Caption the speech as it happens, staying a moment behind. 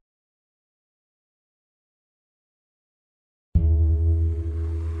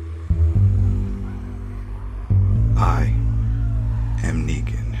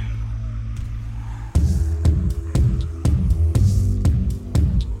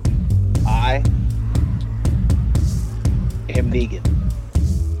am Negan.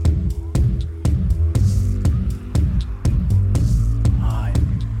 I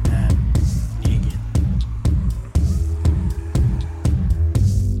am Negan.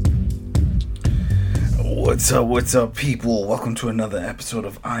 What's up, people? Welcome to another episode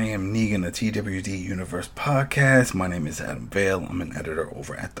of I Am Negan, a TWD Universe podcast. My name is Adam Vale. I'm an editor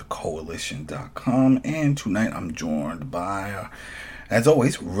over at thecoalition.com, and tonight I'm joined by, as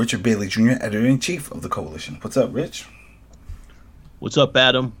always, Richard Bailey Jr., editor-in-chief of The Coalition. What's up, Rich? What's up,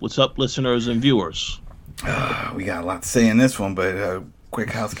 Adam? What's up, listeners and viewers? We got a lot to say in this one, but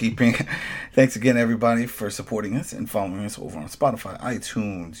quick housekeeping. Thanks again, everybody, for supporting us and following us over on Spotify,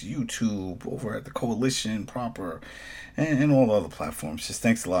 iTunes, YouTube, over at The Coalition proper, and all the other platforms. Just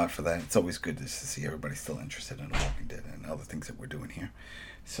thanks a lot for that. It's always good to see everybody still interested in The Walking Dead and other things that we're doing here.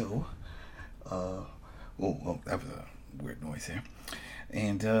 So, that was a weird noise here.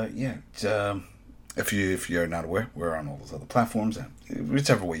 And, if you're not aware, we're on all those other platforms.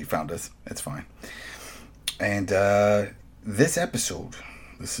 Whichever way you found us, it's fine. And this episode,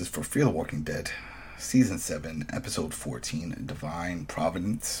 this is for Fear the Walking Dead, Season 7, Episode 14, Divine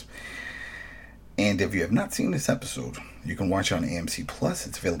Providence. And if you have not seen this episode, you can watch it on AMC Plus.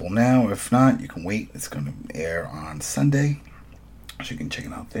 It's available now. If not, you can wait. It's going to air on Sunday, so you can check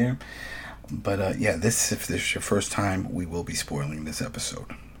it out there. But if this is your first time, we will be spoiling this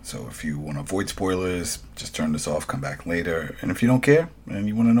episode. So if you want to avoid spoilers, just turn this off, come back later. And if you don't care and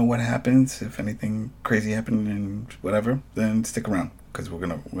you want to know what happens, if anything crazy happened and whatever, then stick around, because we're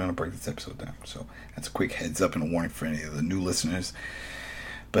gonna break this episode down. So that's a quick heads up and a warning for any of the new listeners.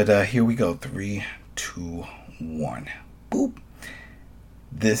 But here we go. 3, 2, 1. Boop.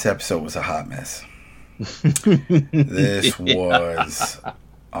 This episode was a hot mess. This was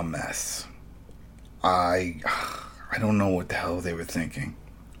a mess. I don't know what the hell they were thinking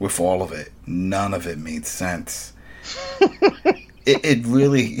with all of it. None of it made sense. It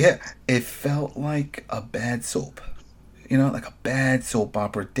really, it felt like a bad soap. You know, like a bad soap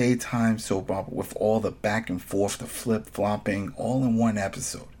opera, daytime soap opera with all the back and forth, the flip-flopping, all in one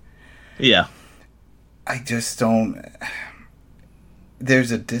episode. Yeah. I just don't... There's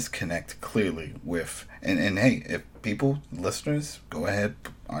a disconnect, clearly, with... And hey, if people, listeners, go ahead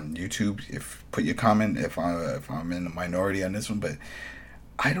on YouTube, put your comment if I'm in the minority on this one, but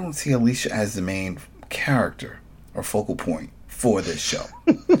I don't see Alicia as the main character or focal point for this show.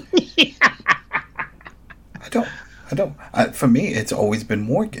 I don't. For me, it's always been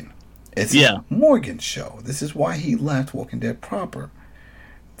Morgan. It's Morgan's show. This is why he left Walking Dead proper.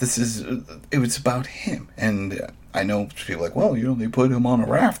 It was about him. And I know people are like, well, they put him on a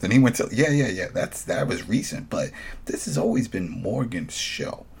raft and he went to, that was recent, but this has always been Morgan's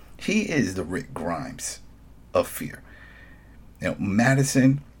show. He is the Rick Grimes of Fear.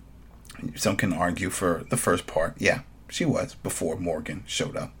 Madison, some can argue for the first part. Yeah, she was before Morgan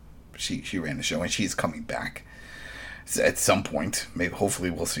showed up. She ran the show, and she's coming back at some point. Maybe, hopefully,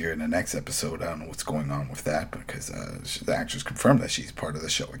 we'll see her in the next episode. I don't know what's going on with that, because the actress confirmed that she's part of the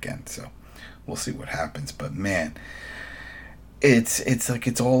show again. So we'll see what happens. But man, it's like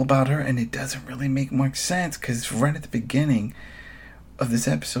it's all about her, and it doesn't really make much sense, because right at the beginning of this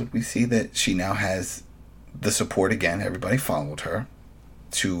episode, we see that she now has the support again. Everybody followed her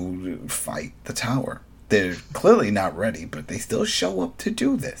to fight the tower. They're clearly not ready, but they still show up to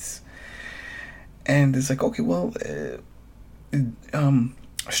do this. And it's like, okay, well,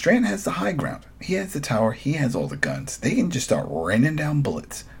 Strand has the high ground. He has the tower. He has all the guns. They can just start raining down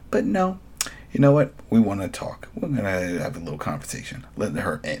bullets. But no, you know what? We want to talk. We're going to have a little conversation. Let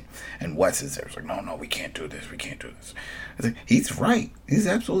her in. And Wes is there. It's like, no, we can't do this. We can't do this. It's like, he's right. He's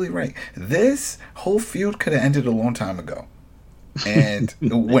absolutely right. This whole feud could have ended a long time ago. And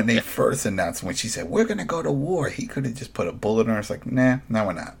when they first announced, when she said, we're going to go to war, he could have just put a bullet in her. It's like, nah, no,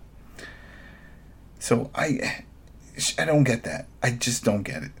 we're not. So I don't get that. I just don't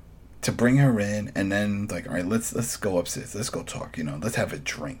get it. To bring her in and then like, all right, let's go upstairs. Let's go talk. Let's have a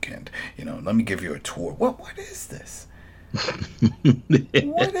drink and let me give you a tour. What is this?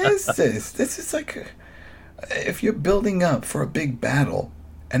 What is this? This is like if you're building up for a big battle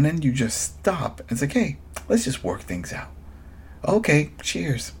and then you just stop. It's like, hey, let's just work things out. Okay,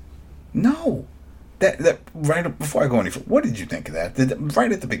 cheers. No. That right before I go any further, what did you think of that?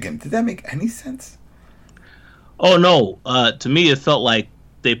 Right at the beginning, did that make any sense? Oh, no. To me, it felt like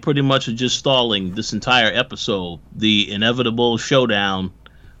they pretty much are just stalling this entire episode, the inevitable showdown,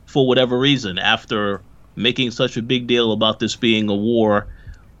 for whatever reason, after making such a big deal about this being a war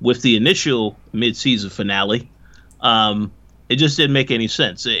with the initial mid-season finale. It just didn't make any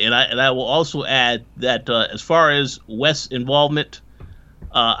sense. And I will also add that as far as Wes' involvement,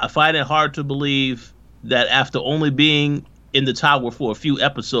 I find it hard to believe that after only being in the tower for a few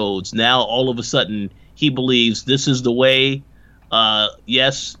episodes, now all of a sudden he believes this is the way.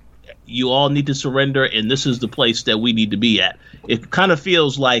 Yes, you all need to surrender, and this is the place that we need to be at. It kind of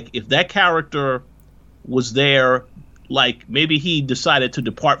feels like if that character was there, like maybe he decided to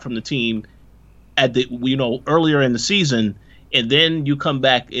depart from the team at the earlier in the season, and then you come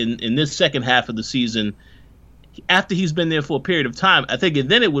back in this second half of the season after he's been there for a period of time. I think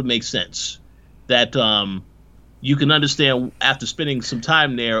then it would make sense that you can understand after spending some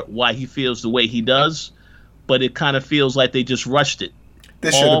time there why he feels the way he does, but it kind of feels like they just rushed it.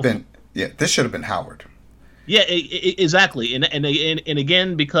 This should have been Howard. Yeah, exactly. And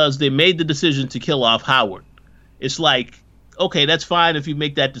again, because they made the decision to kill off Howard, it's like, okay, that's fine if you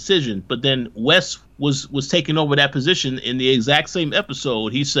make that decision. But then Wes was taking over that position in the exact same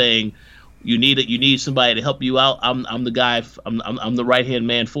episode. He's saying, you need somebody to help you out. I'm the guy. I'm the right hand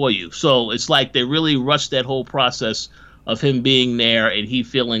man for you. So it's like they really rushed that whole process of him being there, and he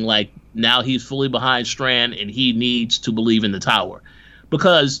feeling like now he's fully behind Strand, and he needs to believe in the tower.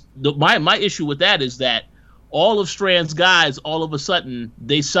 Because my issue with that is that all of Strand's guys, all of a sudden,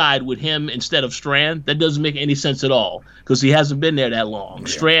 they side with him instead of Strand. That doesn't make any sense at all because he hasn't been there that long. Yeah.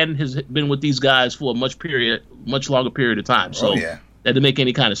 Strand has been with these guys for a much longer period of time. So that didn't make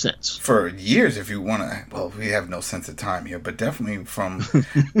any kind of sense. For years, if you want to, well, we have no sense of time here, but definitely from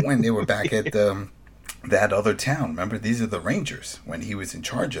when they were back at that other town. Remember, these are the Rangers when he was in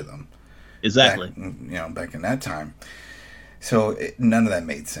charge of them. Exactly. Back in that time. So none of that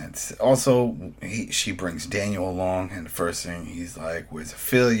made sense. Also, she brings Daniel along, and the first thing he's like, "Where's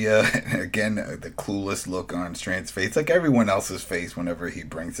Ophelia?" And again, the clueless look on Strand's face, like everyone else's face whenever he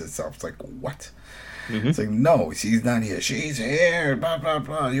brings this up. It's like, what? Mm-hmm. It's like, no, she's not here. She's here. Blah blah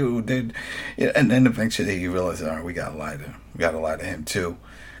blah. You did, and then eventually you realize, all right, we gotta lie to him too,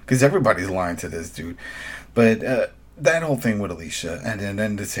 because everybody's lying to this dude. But that whole thing with Alicia, and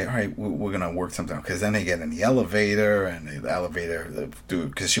then to say, all right, we're going to work something out. Because then they get in the elevator, and the elevator,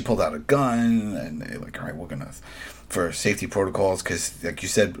 because she pulled out a gun, and they're like, all right, we're going to, for safety protocols, because like you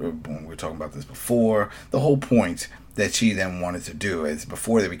said, when we were talking about this before, the whole point that she then wanted to do is,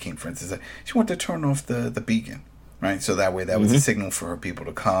 before they became friends, is that she wanted to turn off the beacon, right? So that way, that was a signal for her people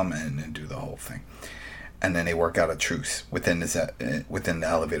to come and do the whole thing. And then they work out a truce within the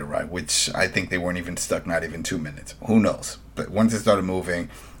elevator ride, which I think they weren't even stuck, not even 2 minutes. Who knows? But once it started moving,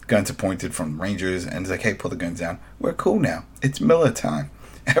 guns are pointed from Rangers, and it's like, hey, pull the guns down. We're cool now. It's Miller time.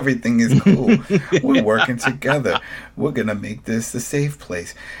 Everything is cool. We're working together. We're going to make this the safe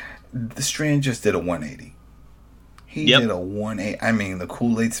place. The Strand just did a 180. He did a 180. I mean, the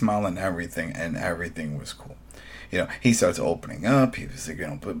Kool-Aid smile and everything was cool. He starts opening up. He was,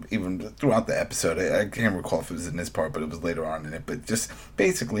 but even throughout the episode, I can't recall if it was in this part, but it was later on in it. But just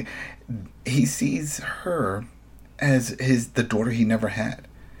basically, he sees her as the daughter he never had,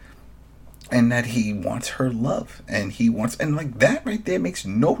 and that he wants her love, and like that right there makes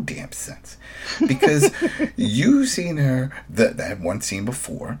no damn sense, because you've seen her that one scene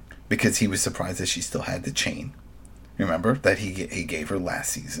before, because he was surprised that she still had the chain. Remember that he gave her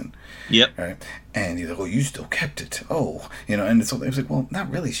last season. Yep. Right. And he's like, "Oh, you still kept it." Oh, and so I was like, "Well,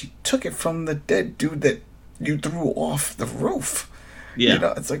 not really. She took it from the dead dude that you threw off the roof."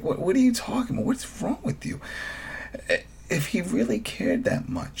 Yeah. It's like, what are you talking about? What's wrong with you? If he really cared that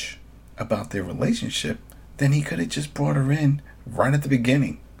much about their relationship, then he could have just brought her in right at the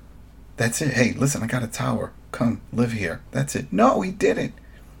beginning. That's it. Hey, listen, I got a tower. Come live here. That's it. No, he didn't.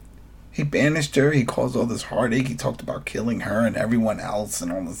 He banished her. He caused all this heartache. He talked about killing her and everyone else and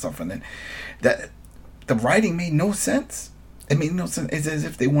all this stuff. And then the writing made no sense. It made no sense. It's as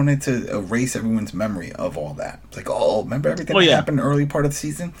if they wanted to erase everyone's memory of all that. It's like, oh, remember everything that happened in the early part of the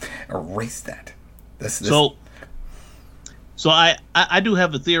season? Erase that. So I do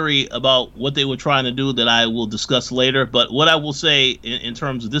have a theory about what they were trying to do that I will discuss later. But what I will say in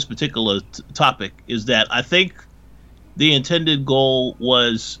terms of this particular topic is that I think the intended goal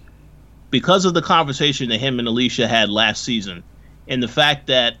was, because of the conversation that him and Alicia had last season, and the fact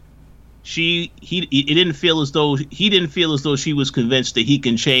that he didn't feel as though she was convinced that he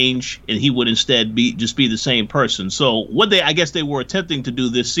can change and he would instead be the same person. So what I guess they were attempting to do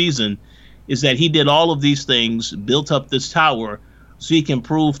this season is that he did all of these things, built up this tower, so he can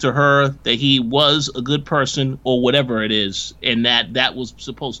prove to her that he was a good person or whatever it is, and that was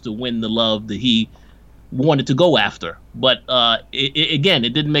supposed to win the love that he wanted to go after. But again,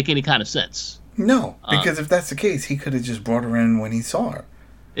 it didn't make any kind of sense. No, because if that's the case, he could have just brought her in when he saw her.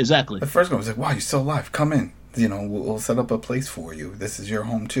 Exactly. The first one was like, wow, you're still alive. Come in. We'll set up a place for you. This is your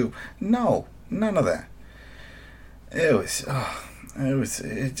home too. No, none of that. It was,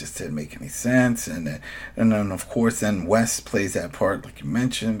 it just didn't make any sense. And then of course then Wes plays that part like you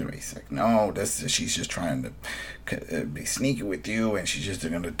mentioned, where he's like, no, she's just trying to be sneaky with you, and she's just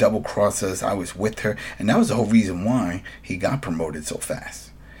going to double cross us. I was with her, and that was the whole reason why he got promoted so fast.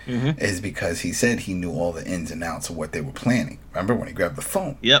 Is because he said he knew all the ins and outs of what they were planning. Remember when he grabbed the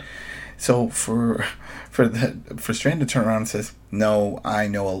phone? Yep. So for Strand to turn around and says, no, I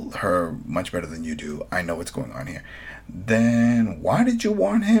know her much better than you do. I know what's going on here. Then why did you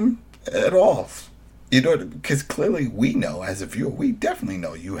want him at all? You know, because clearly we know, as a viewer, we definitely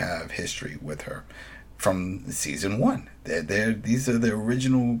know you have history with her from season 1. These are the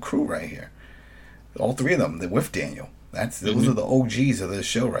original crew right here. All 3 of them, they're with Daniel. Those are the OGs of this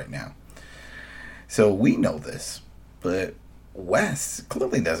show right now. So we know this, but Wes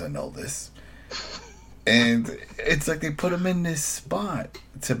clearly doesn't know this. And it's like they put him in this spot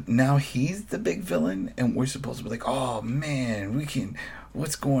to now he's the big villain, and we're supposed to be like, oh man,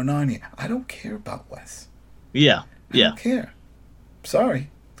 what's going on here? I don't care about Wes. Yeah. I don't care. Sorry,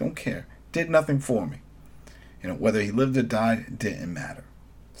 don't care. Did nothing for me. You know, whether he lived or died, didn't matter.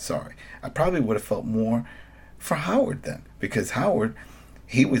 Sorry. I probably would have felt more for Howard then, because Howard,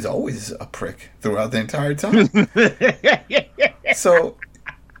 he was always a prick throughout the entire time. So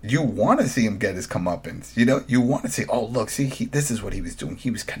you want to see him get his comeuppance. You know, you want to say, oh, look, see, this is what he was doing.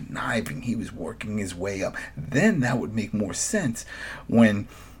 He was conniving. He was working his way up. Then that would make more sense when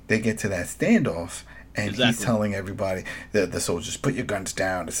they get to that standoff and he's telling everybody, the soldiers, put your guns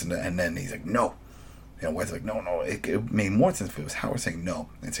down. And then he's like, no. You know, Wes like, no. It made more sense if it was Howard saying no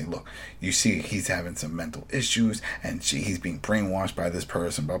and saying, look, you see, he's having some mental issues and he's being brainwashed by this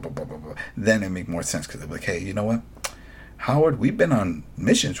person, blah, blah, blah, blah, blah. Then it make more sense because they're like, hey, you know what? Howard, we've been on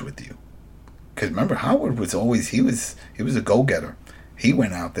missions with you. Because remember, Howard was always, he was a go-getter. He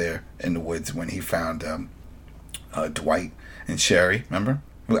went out there in the woods when he found Dwight and Sherry, remember?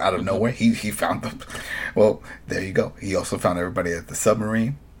 Out of nowhere, he found them. Well, there you go. He also found everybody at the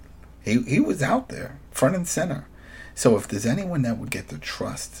submarine. He was out there, front and center. So if there's anyone that would get the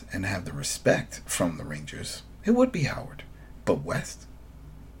trust and have the respect from the Rangers, it would be Howard. But West?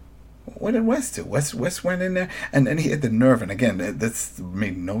 What did West do? West went in there, and then he had the nerve, and again, that's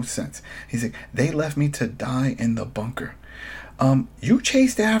made no sense. He's like, they left me to die in the bunker. You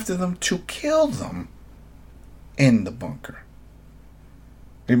chased after them to kill them in the bunker.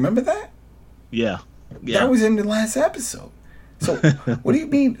 Remember that? Yeah. That was in the last episode. So, what do you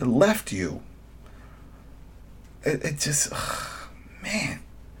mean left you? It just, man.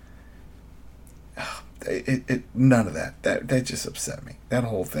 None of that. That just upset me. That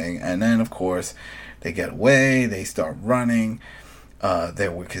whole thing. And then, of course, they get away. They start running.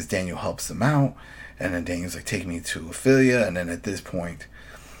 Because Daniel helps them out. And then Daniel's like, take me to Ophelia. And then at this point,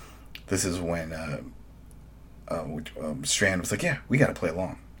 this is when Strand was like, yeah, we got to play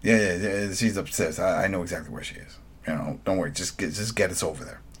along. Yeah, she's upstairs. I know exactly where she is. You know, don't worry. Just get us over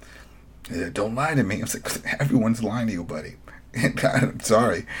there. Like, don't lie to me. I was like, everyone's lying to you, buddy. I'm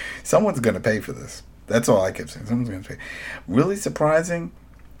sorry. Someone's going to pay for this. That's all I kept saying. Someone's going to pay. Really surprising.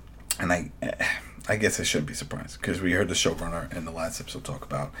 And I guess I shouldn't be surprised because we heard the showrunner in the last episode talk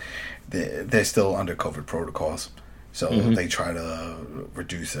about they're still under COVID protocols. So they try to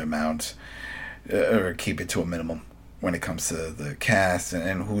reduce the amount or keep it to a minimum when it comes to the cast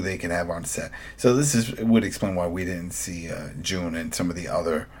and who they can have on set. So this would explain why we didn't see June and some of the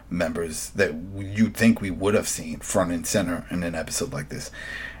other members that you'd think we would have seen front and center in an episode like this.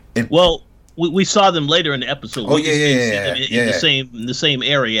 We saw them later in the episode. Oh, in the same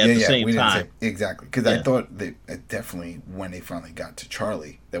area at the same time. Exactly, because I thought that definitely when they finally got to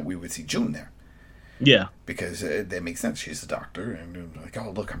Charlie that we would see June there. Yeah, because that makes sense. She's a doctor, and like,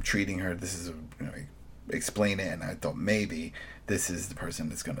 oh look, I'm treating her. This is explain it, and I thought maybe this is the person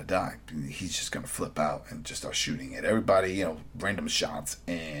that's gonna die. He's just gonna flip out and just start shooting at everybody, random shots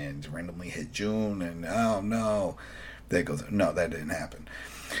and randomly hit June, and oh no, there goes. No, that didn't happen.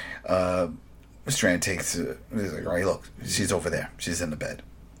 Strand takes he's like, all right, look, she's over there, she's in the bed.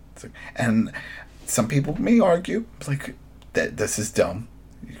 And some people may argue like that this is dumb.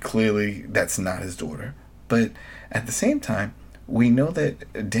 Clearly that's not his daughter, but at the same time we know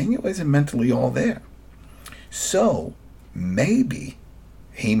that Daniel isn't mentally all there. So maybe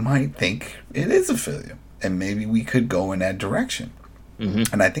he might think it is Ophelia, and maybe we could go in that direction.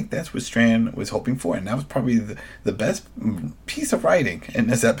 And I think that's what Strand was hoping for, and that was probably the best piece of writing in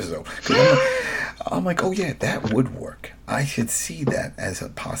this episode. I'm like, oh yeah, that would work. I could see that as a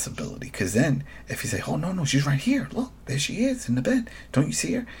possibility, because then if you say, oh no, she's right here, look, there she is in the bed, don't you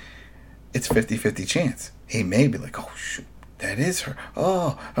see her? It's 50-50 chance. He may be like, oh shoot, that is her.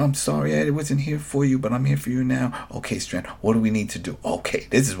 Oh, I'm sorry I wasn't here for you, but I'm here for you now. Okay, Strand, what do we need to do? Okay,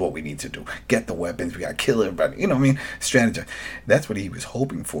 this is what we need to do. Get the weapons. We got to kill everybody. You know what I mean? Strategize. That's what he was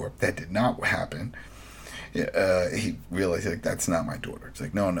hoping for. That did not happen. He realized, like, that's not my daughter. It's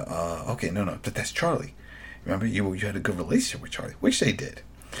like, no, okay, no, but that's Charlie. Remember, you had a good relationship with Charlie, which they did.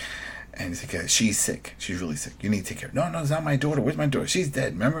 And he's like, she's sick. She's really sick. You need to take care of her. No, it's not my daughter. Where's my daughter? She's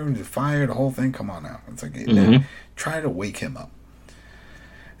dead. Remember the fire, the whole thing? Come on now. It's like, try to wake him up.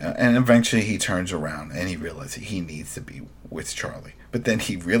 And eventually he turns around and he realizes he needs to be with Charlie. But then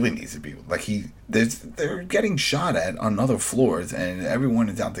he really needs to be, like, they're getting shot at on other floors and everyone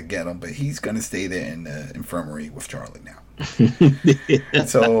is out to get him, but he's going to stay there in the infirmary with Charlie now.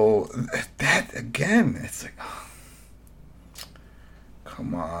 So that, again, it's like, oh,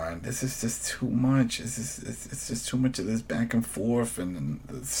 come on, this is just too much. It's just too much of this back and forth, and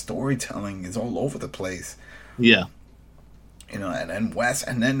the storytelling is all over the place. Yeah. You know, and then Wes,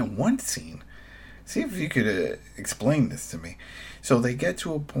 and then one scene. See if you could explain this to me. So they get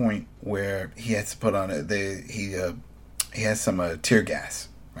to a point where he has to put on he has some tear gas,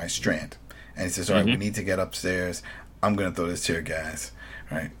 right? Strand, and he says, "All right, we need to get upstairs. I'm gonna throw this tear gas,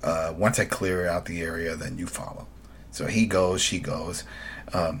 right? Once I clear out the area, then you follow." So he goes, she goes,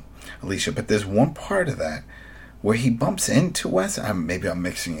 Alicia. But there's one part of that where he bumps into Wes. Maybe I'm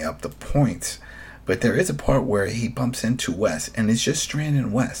mixing up the points, but there is a part where he bumps into Wes, and it's just Strand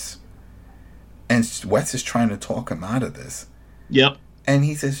and Wes. And Wes is trying to talk him out of this. Yep. And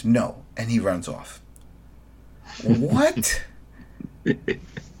he says no, and he runs off. What?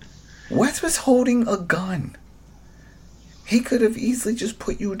 Wes was holding a gun. He could have easily just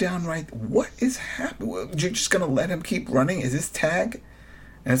put you down right. What is happening? You're just going to let him keep running? Is this tag?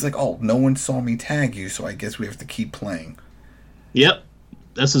 And it's like, oh, no one saw me tag you, so I guess we have to keep playing. Yep.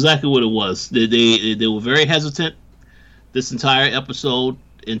 That's exactly what it was. They were very hesitant this entire episode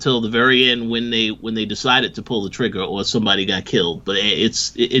until the very end when they decided to pull the trigger or somebody got killed. But it's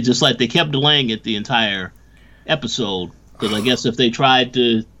just like they kept delaying it the entire episode, because I guess if they tried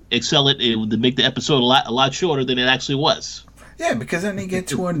to excel it would make the episode a lot shorter than it actually was. Yeah, because then they get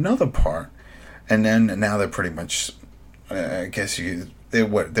to another part, and then now they're pretty much, I guess they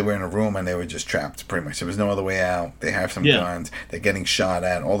were in a room and they were just trapped. Pretty much, there was no other way out. They have some guns. They're getting shot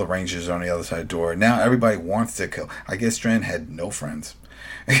at. All the Rangers are on the other side of the door. Now everybody wants to kill. I guess Strand had no friends.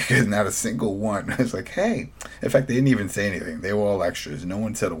 Because not a single one. It's like, hey. In fact, they didn't even say anything. They were all extras. No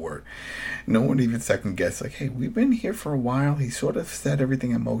one said a word. No one even second guessed. Like, hey, we've been here for a while. He sort of set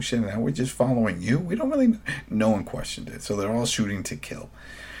everything in motion, and now we're just following you. We don't really know. No one questioned it. So they're all shooting to kill.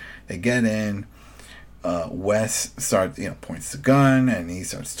 They get in. Wes starts, points the gun, and he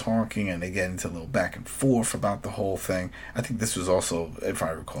starts talking, and they get into a little back and forth about the whole thing. I think this was also, if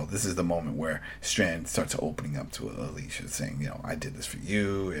I recall, this is the moment where Strand starts opening up to Alicia, saying, I did this for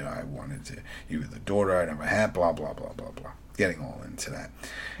you, I wanted to, you were the daughter I never had, blah, blah, blah, blah, blah. Getting all into that.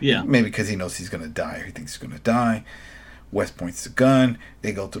 Yeah. Maybe because he knows he's going to die, or he thinks he's going to die. Wes points the gun,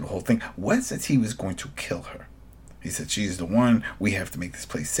 they go through the whole thing. Wes says he was going to kill her. He said, she's the one. We have to make this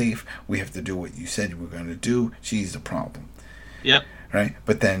place safe. We have to do what you said you were going to do. She's the problem. Yep. Right?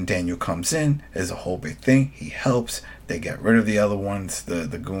 But then Daniel comes in. There's a whole big thing. He helps. They get rid of the other ones, the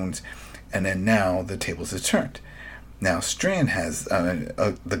goons. And then now the tables are turned. Now Strand has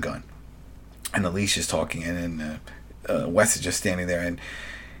the gun. And Alicia's talking. And then Wes is just standing there. And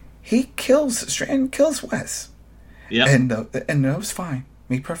Strand kills Wes. Yeah. And that was fine.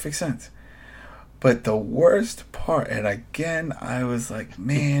 Made perfect sense. But the worst part, and again, I was like,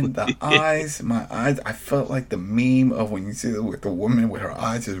 man, my eyes, I felt like the meme of when you see the woman with her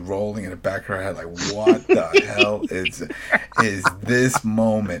eyes just rolling in the back of her head, like, what the hell is this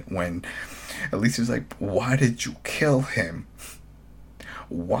moment when Alicia's like, why did you kill him?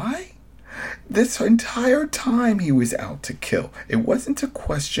 Why? This entire time he was out to kill. It wasn't to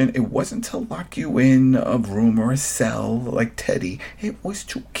question. It wasn't to lock you in a room or a cell like Teddy. It was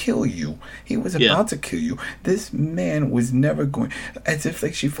to kill you. He was about to kill you. This man was never going... As if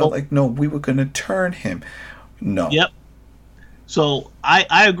she felt like, no, we were going to turn him. No. Yep. So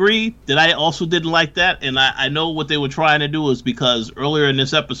I agree that I also didn't like that. And I know what they were trying to do is because earlier in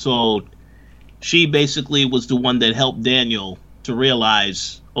this episode, she basically was the one that helped Daniel to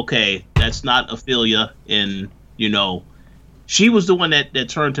realize... okay, that's not Ophelia, and, she was the one that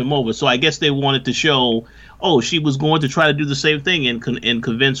turned him over. So I guess they wanted to show, she was going to try to do the same thing and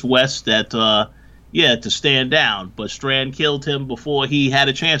convince Wes that, to stand down. But Strand killed him before he had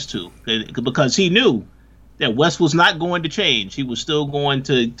a chance to, because he knew that Wes was not going to change. He was still going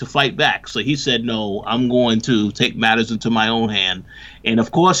to fight back. So he said, no, I'm going to take matters into my own hand. And,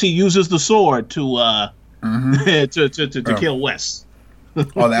 of course, he uses the sword to to kill Wes.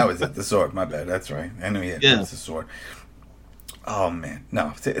 Oh, that was it. The sword. My bad. That's right. I knew he had the sword. Oh man,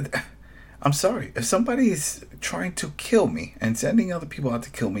 no. I'm sorry. If somebody's trying to kill me and sending other people out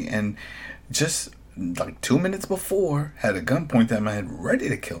to kill me, and just like 2 minutes before had a gun pointed at my head, ready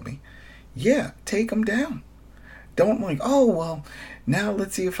to kill me, yeah, take them down. Don't like, oh well, now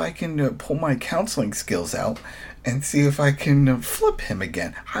let's see if I can pull my counseling skills out and see if I can flip him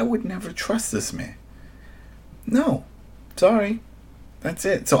again. I would never trust this man. No, sorry. That's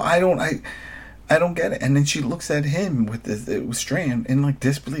it. So I don't get it. And then she looks at him with Strand in like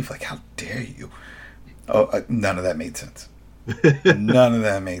disbelief, like, how dare you? Oh, none of that made sense. None of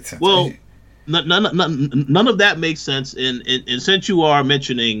that made sense. Well, none of that makes sense. And since you are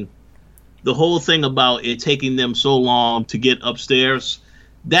mentioning the whole thing about it taking them so long to get upstairs,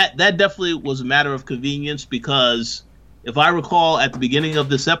 that definitely was a matter of convenience, because if I recall at the beginning of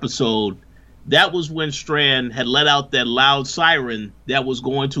this episode, that was when Strand had let out that loud siren that was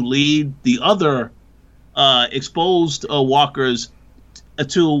going to lead the other exposed walkers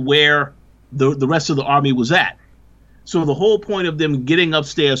to where the rest of the army was at. So the whole point of them getting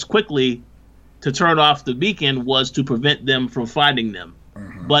upstairs quickly to turn off the beacon was to prevent them from finding them.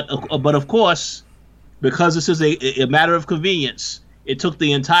 Mm-hmm. But of course, because this is a matter of convenience, it took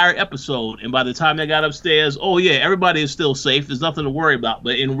the entire episode, and by the time they got upstairs, oh yeah, everybody is still safe. There's nothing to worry about.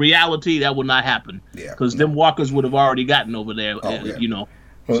 But in reality, that would not happen, because them walkers would have already gotten over there. You know.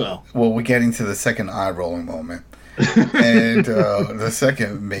 Well, we're getting to the second eye-rolling moment, and the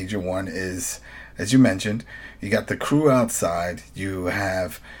second major one is, as you mentioned, you got the crew outside. You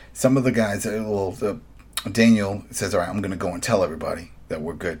have some of the guys. Daniel says, "All right, I'm going to go and tell everybody that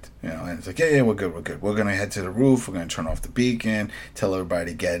we're good," and it's like, yeah, we're good. We're going to head to the roof. We're going to turn off the beacon, tell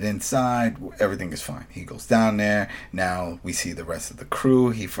everybody to get inside. Everything is fine. He goes down there. Now we see the rest of the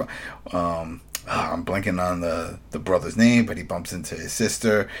crew. I'm blanking on the brother's name, but he bumps into his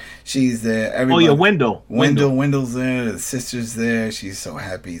sister. She's there. Everybody, Wendell's there. The sister's there. She's so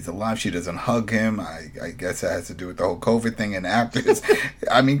happy he's alive. She doesn't hug him. I guess that has to do with the whole COVID thing and actors.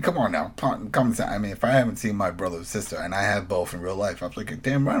 I mean, come on now. I mean, if I haven't seen my brother or sister, and I have both in real life, I was like,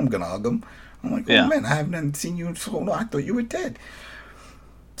 damn right, I'm going to hug him. I'm like, oh man, I haven't seen you in so long. I thought you were dead.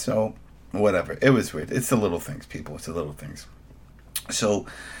 So, whatever. It was weird. It's the little things, people. It's the little things. So,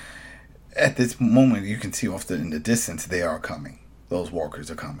 at this moment, you can see off in the distance, they are coming. Those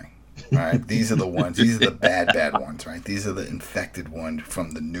walkers are coming. Right? These are the ones. These are the bad ones, right? These are the infected ones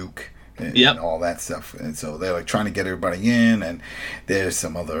from the nuke and all that stuff. And so they're like trying to get everybody in, and there's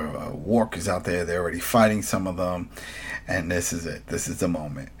some other walkers out there. They're already fighting some of them. And this is it. This is the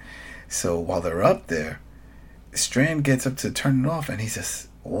moment. So while they're up there, Strand gets up to turn it off, and he says,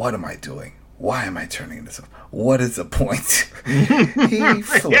 what am I doing? Why am I turning this off? What is the point? He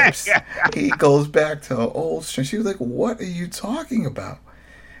flips. He goes back to old Strand. She was like, what are you talking about?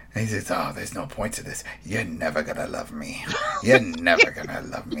 And he says, oh, there's no point to this. You're never going to love me. You're never going to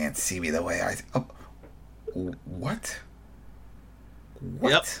love me and see me the way I... Oh, what?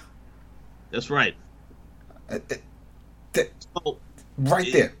 Yep. That's right.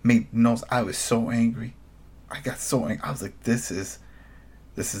 Right there. I was so angry. I got so angry. I was like, this is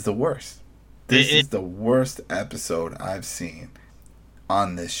the worst. This is the worst episode I've seen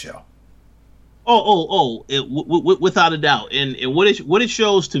on this show. Without a doubt. And what it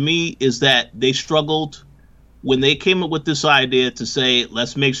shows to me is that they struggled when they came up with this idea to say,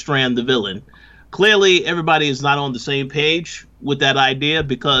 let's make Strand the villain. Clearly, everybody is not on the same page with that idea,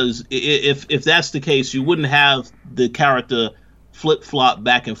 because if that's the case, you wouldn't have the character flip-flop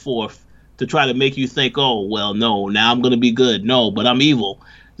back and forth to try to make you think, oh, well, no, now I'm going to be good. No, but I'm evil.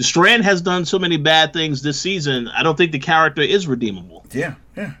 The Strand has done so many bad things this season, I don't think the character is redeemable. Yeah.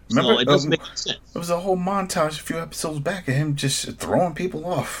 Remember, so it doesn't make sense. There was a whole montage a few episodes back of him just throwing people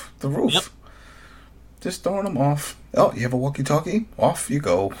off the roof. Yep. Just throwing them off. Oh, you have a walkie-talkie? Off you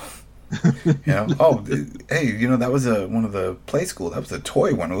go. Hey, that was one of the play school. That was a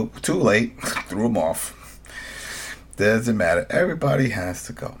toy one. Too late. Threw them off. Doesn't matter. Everybody has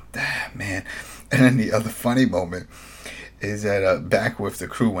to go. Man. And then the other funny moment is that back with the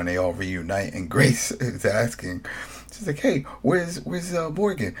crew when they all reunite, and Grace is asking, she's like, hey, where's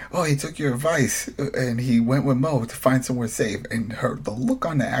Morgan? Oh, he took your advice and he went with Mo to find somewhere safe. And the look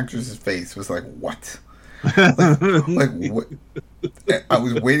on the actress's face was like, what? like what? I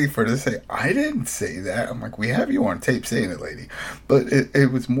was waiting for her to say, I didn't say that. I'm like, we have you on tape saying it, lady. But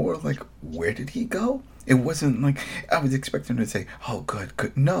it was more like, where did he go? It wasn't like, I was expecting her to say, oh, good.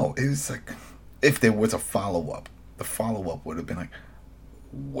 No, it was like, if there was a follow-up, the follow-up would have been like,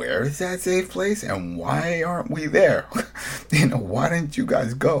 where is that safe place and why aren't we there? Why didn't you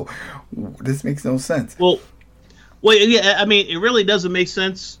guys go? This makes no sense. Well, yeah, I mean, it really doesn't make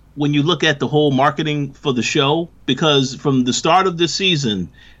sense when you look at the whole marketing for the show, because from the start of this season,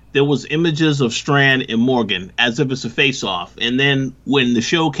 there was images of Strand and Morgan as if it's a face-off. And then when the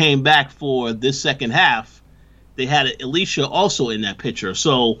show came back for this second half, they had Alicia also in that picture.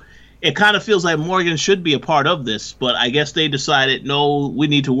 So it kind of feels like Morgan should be a part of this, but I guess they decided, no, we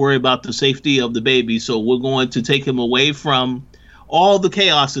need to worry about the safety of the baby, so we're going to take him away from all the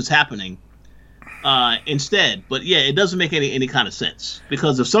chaos that's happening instead. But yeah, it doesn't make any kind of sense,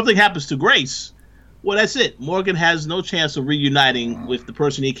 because if something happens to Grace, well, that's it. Morgan has no chance of reuniting with the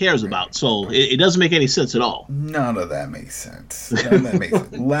person he cares about. So it doesn't make any sense at all. None of that makes sense. None of that makes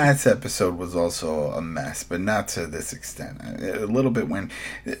sense. Last episode was also a mess, but not to this extent. A little bit when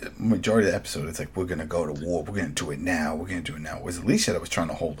majority of the episode, it's like, we're going to go to war. We're going to do it now. We're going to do it now. It was Alicia that was trying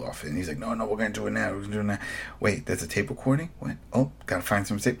to hold off. And he's like, no, we're going to do it now. We're going to do it now. Wait, there's a tape recording? What? Oh, got to find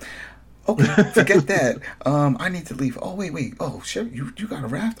some tape. Okay, forget that. I need to leave. Oh, wait. Oh, shit, you got a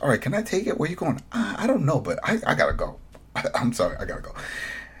raft? All right, can I take it? Where you going? I don't know, but I gotta go. I'm sorry, I gotta go.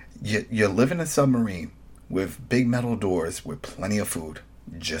 You live in a submarine with big metal doors with plenty of food.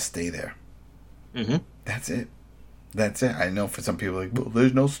 Just stay there. Mm-hmm. That's it. I know for some people, like, well,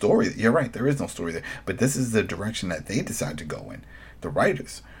 there's no story. You're right, there is no story there. But this is the direction that they decide to go in, the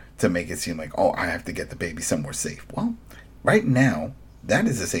writers, to make it seem like, oh, I have to get the baby somewhere safe. Well, right now, that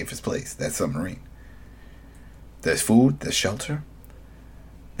is the safest place, that submarine. There's food, there's shelter,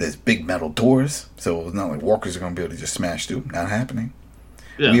 there's big metal doors, so it's not like walkers are going to be able to just smash through. Not happening.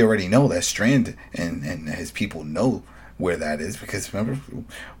 Yeah. We already know that Strand and his people know where that is, because remember,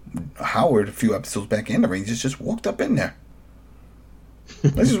 Howard, a few episodes back in the Rangers just walked up in there.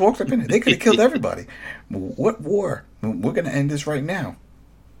 They just walked up in there. They could have killed everybody. What war? We're going to end this right now.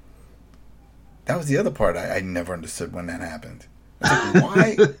 That was the other part I never understood when that happened.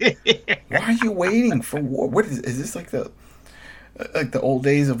 Like, why are you waiting for war? What is this, like the old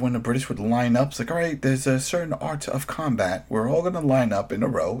days of when the British would line up? It's like, all right, there's a certain art of combat. We're all going to line up in a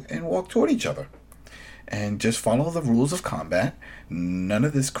row and walk toward each other and just follow the rules of combat. None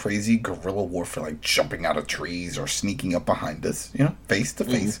of this crazy guerrilla warfare, like jumping out of trees or sneaking up behind us, face to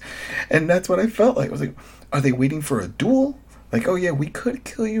face. And that's what I felt like. I was like, are they waiting for a duel? Like, oh yeah, we could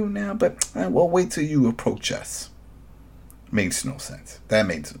kill you now, but we'll wait till you approach us. Makes no sense. That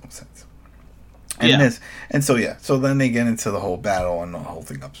makes no sense. And so then they get into the whole battle and the whole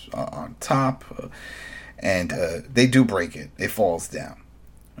thing up on top, and they do break it. It falls down.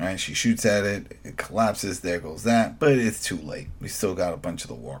 Right? She shoots at it. It collapses. There goes that. But it's too late. We still got a bunch of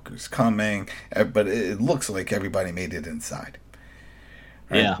the walkers coming, but it looks like everybody made it inside.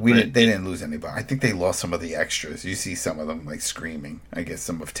 Right? Yeah, they didn't lose anybody. I think they lost some of the extras. You see some of them like screaming. I guess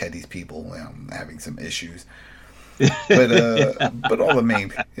some of Teddy's people having some issues. But all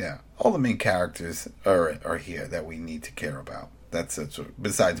the main characters are here that we need to care about. That's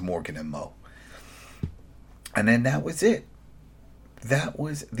besides Morgan and Mo. And then that was it. That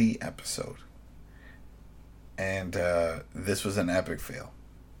was the episode. And this was an epic fail.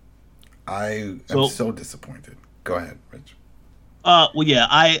 I am so disappointed. Go ahead, Rich. Well, yeah,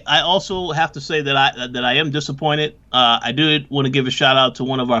 I also have to say that I am disappointed. I did want to give a shout out to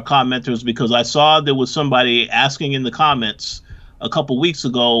one of our commenters, because I saw there was somebody asking in the comments a couple weeks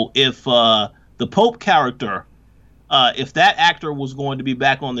ago if the Pope character, if that actor was going to be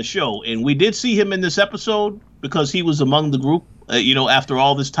back on the show. And we did see him in this episode because he was among the group. After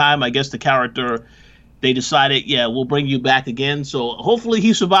all this time, I guess the character, they decided, yeah, we'll bring you back again. So hopefully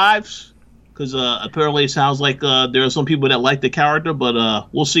he survives. Because apparently it sounds like there are some people that like the character, but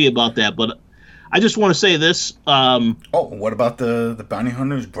we'll see about that. But I just want to say this. What about the bounty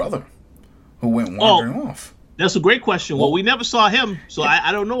hunter's brother who went wandering off? That's a great question. Well, we never saw him, so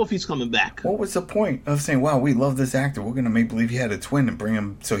I don't know if he's coming back. What was the point of saying, wow, we love this actor, we're going to make believe he had a twin and bring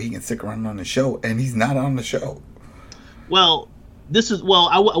him so he can stick around on the show, and he's not on the show? Well,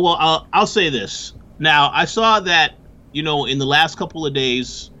 I'll say this. Now, I saw that, in the last couple of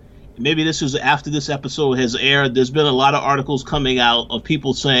days, maybe this is after this episode has aired, there's been a lot of articles coming out of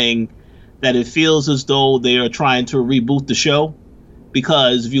people saying that it feels as though they are trying to reboot the show.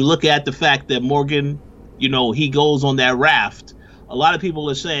 Because if you look at the fact that Morgan, he goes on that raft, a lot of people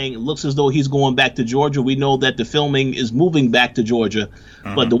are saying it looks as though he's going back to Georgia. We know that the filming is moving back to Georgia,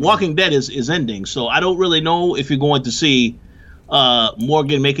 but The Walking Dead is ending. So I don't really know if you're going to see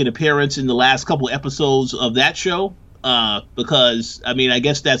Morgan make an appearance in the last couple episodes of that show. Because, I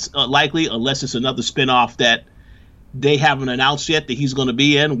guess that's likely, unless it's another spinoff that they haven't announced yet that he's going to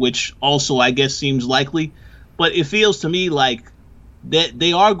be in, which also, I guess, seems likely. But it feels to me like that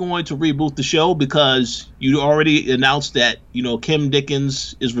they are going to reboot the show because you already announced that Kim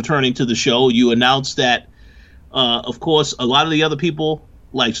Dickens is returning to the show. You announced that, of course, a lot of the other people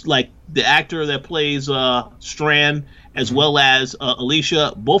like the actor that plays Strand, as well as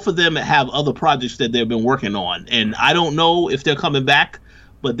Alicia, both of them have other projects that they've been working on, and I don't know if they're coming back,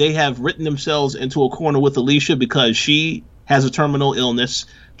 but they have written themselves into a corner with Alicia because she has a terminal illness.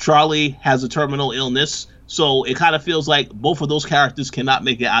 Charlie has a terminal illness. So it kind of feels like both of those characters cannot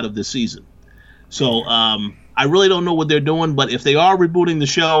make it out of this season. So I really don't know what they're doing, but if they are rebooting the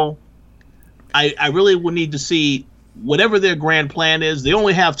show, I really would need to see whatever their grand plan is. They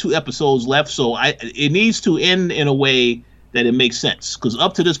only have 2 episodes left, so it needs to end in a way that it makes sense. Because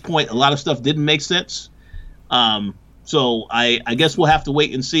up to this point, a lot of stuff didn't make sense. So I guess we'll have to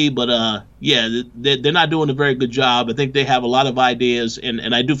wait and see. But yeah, they're not doing a very good job. I think they have a lot of ideas,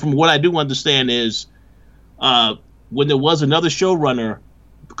 and I do, from what I do understand is, when there was another showrunner,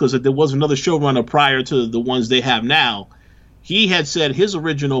 because there was another showrunner prior to the ones they have now, he had said his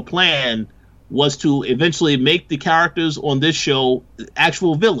original plan was to eventually make the characters on this show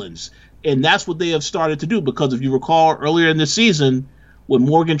actual villains. And that's what they have started to do, because if you recall earlier in the season, when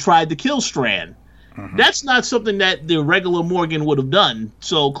Morgan tried to kill Strand, that's not something that the regular Morgan would have done.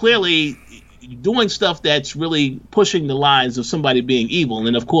 So clearly doing stuff that's really pushing the lines of somebody being evil.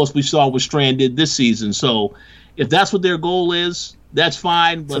 And of course we saw what Strand did this season. So if that's what their goal is, that's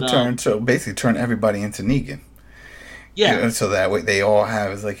fine. But so basically turn everybody into Negan. Yeah. So that way they all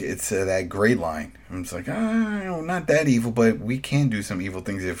have, it's that gray line. And it's like, not that evil, but we can do some evil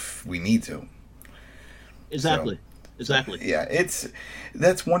things if we need to. Exactly. Exactly. Yeah,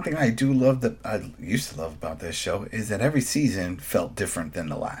 that's one thing I do love, that I used to love about this show, is that every season felt different than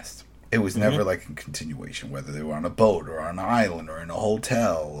the last. It was never like a continuation, whether they were on a boat or on an island or in a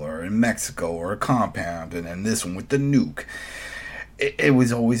hotel or in Mexico or a compound, and then this one with the nuke. It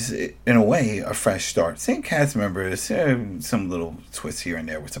was always, in a way, a fresh start. Same cast members, some little twists here and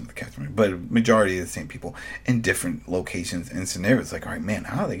there with some of the cast members, but majority of the same people in different locations and scenarios. Like, all right, man,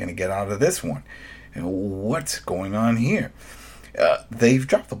 how are they going to get out of this one? What's going on here? They've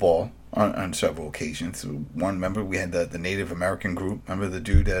dropped the ball on several occasions. One, remember, we had the Native American group. Remember the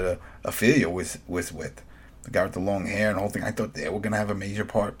dude that Ophelia was with? The guy with the long hair and the whole thing. I thought they were going to have a major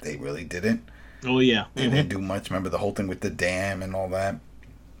part. They really didn't. Oh, yeah. They didn't do much. Remember the whole thing with the dam and all that?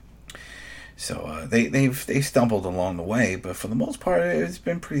 So they've stumbled along the way, but for the most part, it's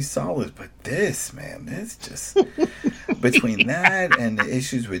been pretty solid. But this, man, it's just between that and the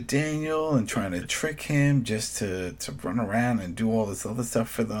issues with Daniel and trying to trick him just to run around and do all this other stuff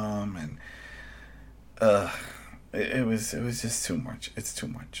for them, and it was just too much. It's too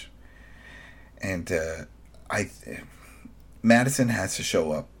much, and Madison has to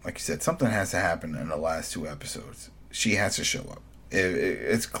show up. Like you said, something has to happen in the last 2 episodes. She has to show up.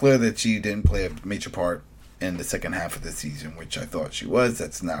 It's clear that she didn't play a major part in the second half of the season, which I thought she was.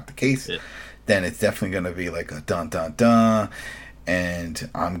 That's not the case. Yeah. Then it's definitely going to be like a dun dun dun, and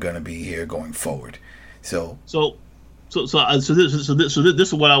I'm going to be here going forward. So this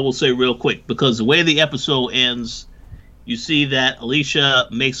is what I will say real quick, because the way the episode ends, you see that Alicia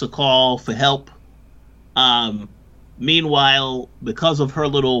makes a call for help. Meanwhile, because of her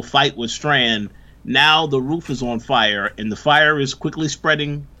little fight with Strand, now the roof is on fire, and the fire is quickly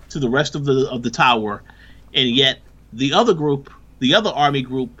spreading to the rest of the tower. And yet the other group, the other army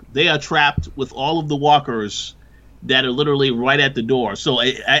group, they are trapped with all of the walkers that are literally right at the door. So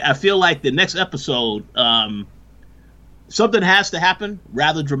I feel like the next episode, something has to happen,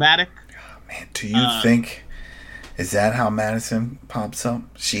 rather dramatic. Oh, man, do you think, is that how Madison pops up?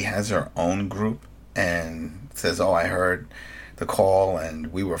 She has her own group and says, oh, I heard the call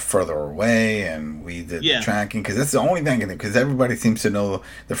and we were further away and we did the tracking, because that's the only thing, because everybody seems to know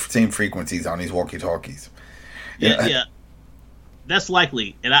the same frequencies on these walkie-talkies. Yeah, that's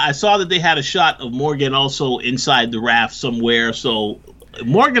likely. And I saw that they had a shot of Morgan also inside the raft somewhere, so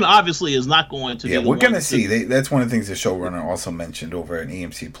Morgan obviously is not going to be we're going to see. That's one of the things the showrunner also mentioned over at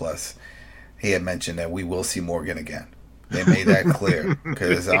EMC Plus. He had mentioned that we will see Morgan again. They made that clear,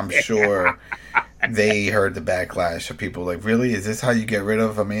 because I'm sure they heard the backlash of people like, really? Is this how you get rid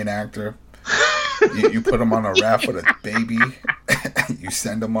of a main actor? You put him on a raft with a baby, you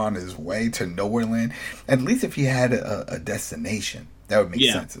send him on his way to nowhere land. At least if he had a destination, that would make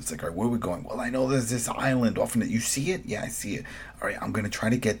sense. It's like, all right, where are we going? Well, I know there's this island off in it. You see it? Yeah, I see it. All right, I'm going to try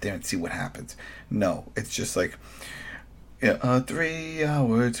to get there and see what happens. No, it's just like, a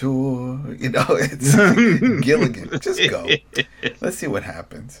 3-hour tour. It's like Gilligan. Just go. Let's see what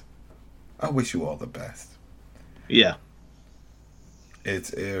happens. I wish you all the best. Yeah.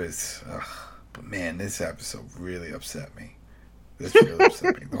 It was, but man, this episode really upset me. This really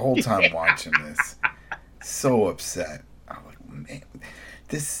upset me the whole time watching this. So upset. I'm like, man,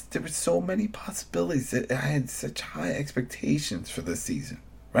 there were so many possibilities. I had such high expectations for this season.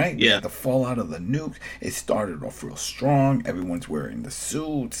 Right? Yeah. The fallout of the nukes. It started off real strong. Everyone's wearing the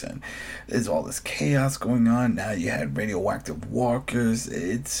suits, and there's all this chaos going on. Now you had radioactive walkers.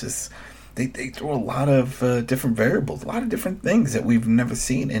 It's just they throw a lot of different variables, a lot of different things that we've never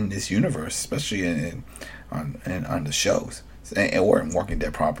seen in this universe, especially on the shows or in Walking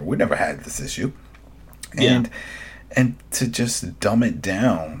Dead proper. We never had this issue, and to just dumb it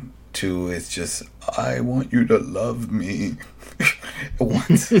down to it's just I want you to love me.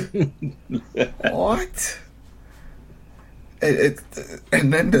 What? What?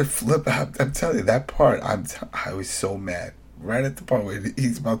 And then the flip, I'm telling you, that part, I was so mad. Right at the part where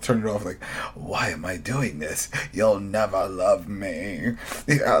he's about to turn it off, like, why am I doing this? You'll never love me.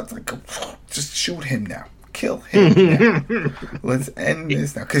 I was like, just shoot him now. Kill him now. Let's end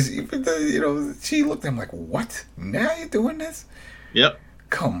this now. Because even she looked at him like, what? Now you're doing this? Yep.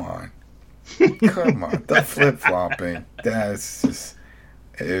 Come on. Come on. The flip-flopping. That's just...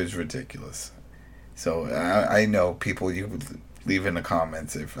 It was ridiculous. So I know people, you would leave in the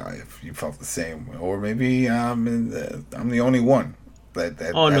comments if you felt the same, or maybe I'm the only one.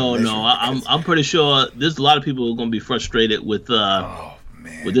 No. I'm pretty sure there's a lot of people who are going to be frustrated with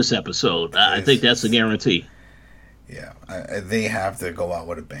this episode. I think that's a guarantee. Yeah, they have to go out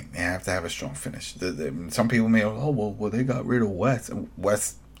with a bang. They have to have a strong finish. Some people may go, well, they got rid of West.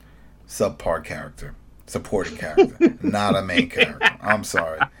 West, subpar character. Supporting character, not a main character. I'm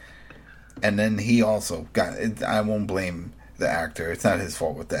sorry. And then he also got. I won't blame the actor. It's not his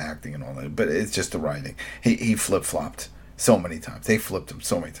fault with the acting and all that, but it's just the writing. He flip flopped so many times. They flipped him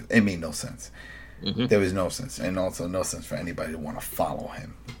so many times. It made no sense. Mm-hmm. There was no sense, and also no sense for anybody to want to follow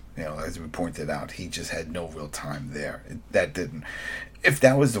him. As we pointed out, he just had no real time there. That didn't. If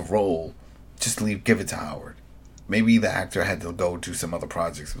that was the role, just give it to Howard. Maybe the actor had to go do some other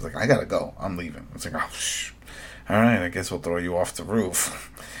projects. It was like, I gotta go. I'm leaving. It's like, all right, I guess we'll throw you off the roof.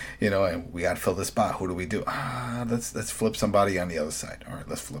 And we gotta fill the spot. Who do we do? Let's flip somebody on the other side. All right,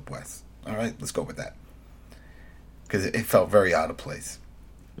 let's flip West. All right, let's go with that. Because it felt very out of place.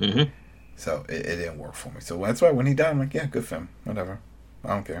 Mm-hmm. So it didn't work for me. So that's why when he died, I'm like, yeah, good for him. Whatever. I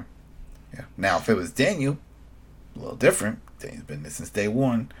don't care. Yeah. Now, if it was Daniel, a little different. Daniel's been there since day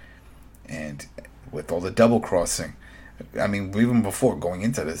one. And with all the double crossing, I mean, even before going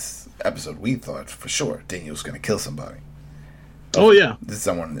into this episode, we thought for sure Daniel was going to kill somebody. Oh yeah,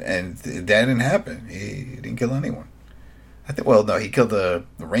 Someone, and that didn't happen. He didn't kill anyone. I think. Well, no, he killed the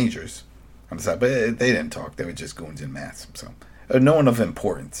Rangers on the side, but they didn't talk. They were just goons in mass. So no one of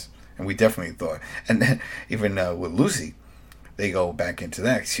importance. And we definitely thought. And then even with Lucy, they go back into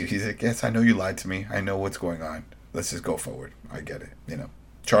that. He's like, yes, I know you lied to me. I know what's going on. Let's just go forward. I get it.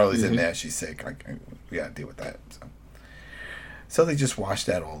 Charlie's in there. She's sick. We got to deal with that. So they just washed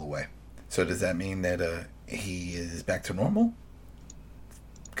that all the way. So does that mean that he is back to normal?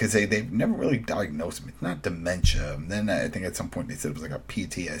 Because they've never really diagnosed him. It's not dementia. And then I think at some point they said it was like a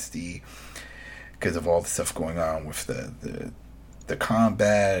PTSD because of all the stuff going on with the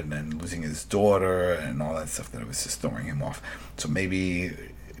combat and losing his daughter and all that stuff that was just throwing him off. So maybe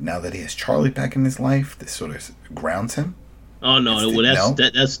now that he has Charlie back in his life, this sort of grounds him. Oh no!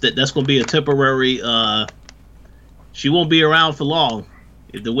 That's going to be a temporary. She won't be around for long.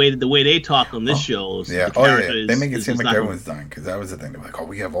 The way they talk on this show. Yeah. They make it seem like everyone's dying because that was the thing. They're like,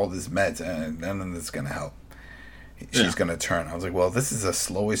 we have all this meds and none of this is going to help. She's going to turn. I was like, well, this is the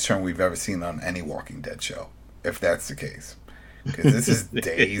slowest turn we've ever seen on any Walking Dead show, if that's the case. Because this is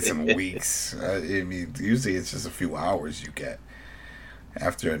days and weeks. I mean, usually it's just a few hours you get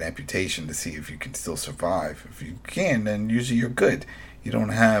after an amputation to see if you can still survive. If you can, then usually you're good. You don't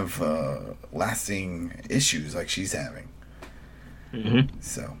have lasting issues like she's having. Mm-hmm.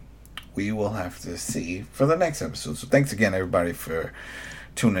 So we will have to see for the next episode. So thanks again, everybody, for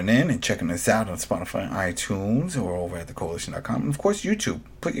tuning in and checking us out on Spotify, iTunes, or over at thecoalition.com. And of course, YouTube.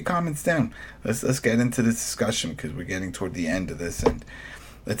 Put your comments down. Let's get into this discussion because we're getting toward the end of this, and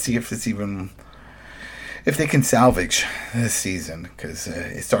let's see if they can salvage this season, because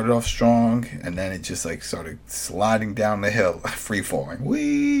it started off strong and then it just started sliding down the hill, free falling.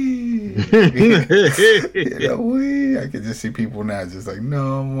 Wee, wee. I can just see people now just like,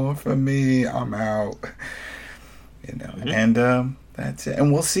 no more for me. I'm out. Mm-hmm. And that's it.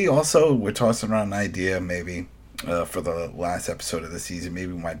 And we'll see. Also, we're tossing around an idea maybe for the last episode of the season.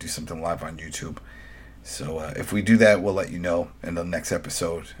 Maybe we might do something live on YouTube. So if we do that, we'll let you know in the next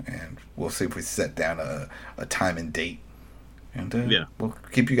episode, and we'll see if we set down a time and date And we'll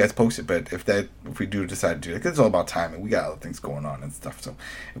keep you guys posted. But if we do decide to do it, 'cause it's all about timing. We got other things going on and stuff. So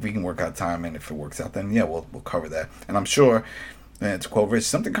if we can work out time, and if it works out, then we'll cover that. And I'm sure, to quote Rich,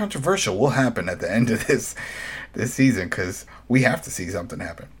 something controversial will happen at the end of this season, because we have to see something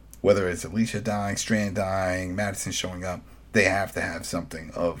happen. Whether it's Alicia dying, Strand dying, Madison showing up, they have to have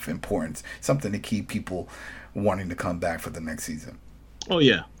something of importance, something to keep people wanting to come back for the next season. Oh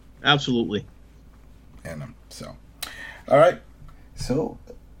yeah, absolutely. And so. All right, so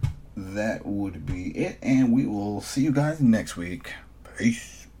that would be it, and we will see you guys next week.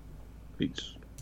 Peace. Peace.